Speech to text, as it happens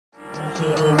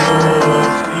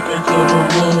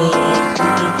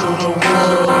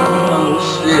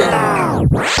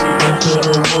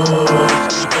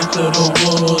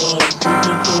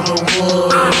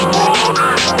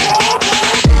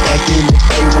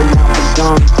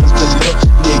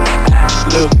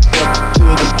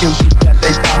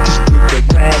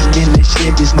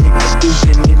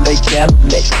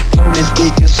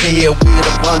With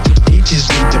a bunch of bitches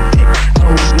in the back. I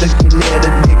was looking at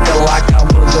a nigga like I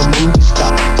was a movie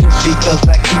star. Just because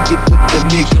I keep it with the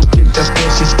nigga with the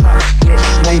freshest car. That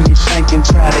made me think and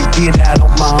try to get out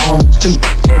on my own too.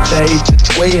 At the age of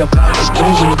 12 I was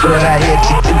doing what I had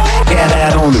to do. Got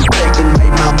out on the track and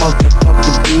made my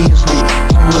motherfucking beans me.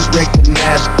 Almost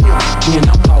recognized him when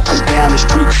I'm walking down the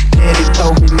street. Daddy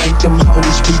told me make them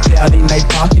hoes reach out in they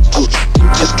pocketbook. You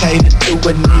just cater to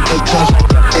a nigga cause I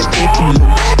got that icky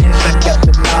look. I got the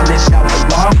knowledge I was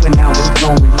lost when I was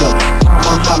growing up.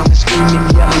 Mama hollering, screaming,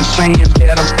 yelling, saying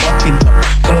that I'm fucking up.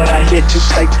 But I had to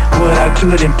say what I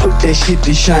could and put that shit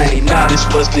to shame. Now this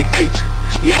was the key.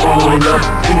 You growing up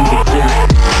in the game.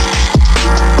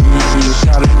 You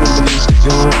gotta remember this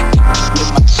joint. With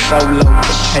my solo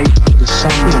tape, the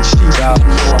song and shit out.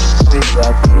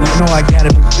 You know I gotta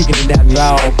be kicking it down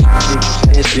y'all.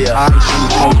 It's the ice and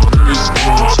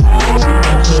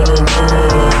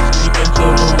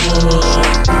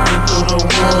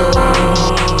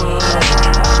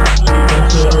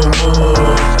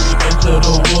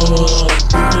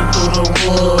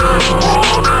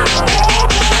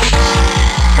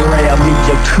grab me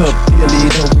your cup, fill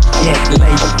it up with yak,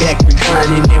 lay back,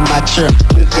 reclining in my chair,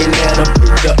 looking at a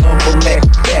picture of a Mac.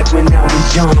 Back when I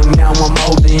was young, now I'm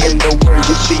older in the world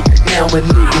you see. Now a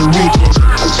nigga rich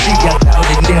and see, I thought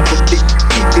it never be.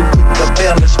 Keep it with the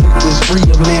balance, we was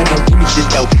real, man, I'm rich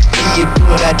though. Did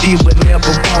what I did, but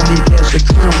never want me as a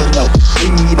criminal.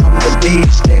 Lead on the bed,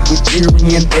 stack with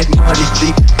Jerry and that money,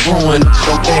 see. Growing up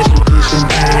so fast with this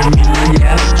environment,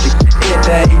 reality. At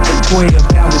the age of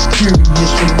 12, I was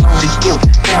curious and only him.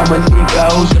 Now my nigga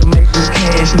older, making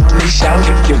cash, now they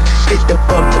shouting him. Hit the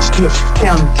fuck the strip,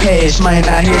 counting cash, man,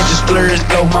 I had to splurge,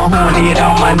 blow my horn, hit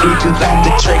all my niggas on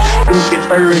the track. Looking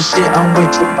bird shit, I'm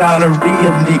with about a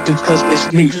real nigga, cause it's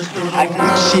me. I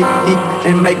get shit neat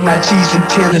and make my cheese in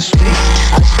Tennessee.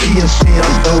 I still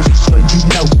sell those, so you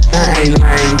know I ain't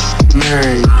lame,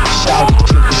 man. Shout it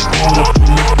to this one up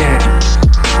in the game.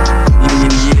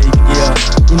 Yeah.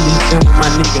 In this jump with my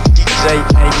nigga DJ,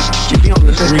 hey, you be on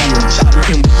the real. Shout to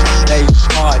him, stay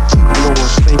hard, keep it on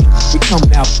sing. We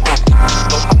coming out pumping,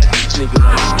 go holler at these niggas.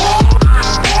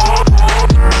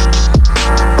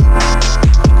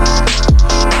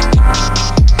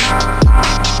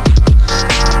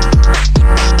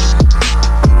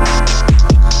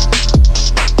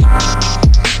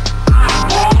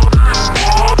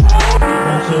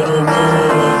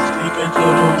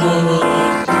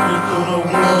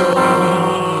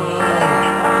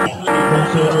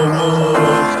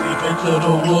 To the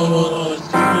woods,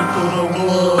 sleeping through the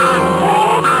woods.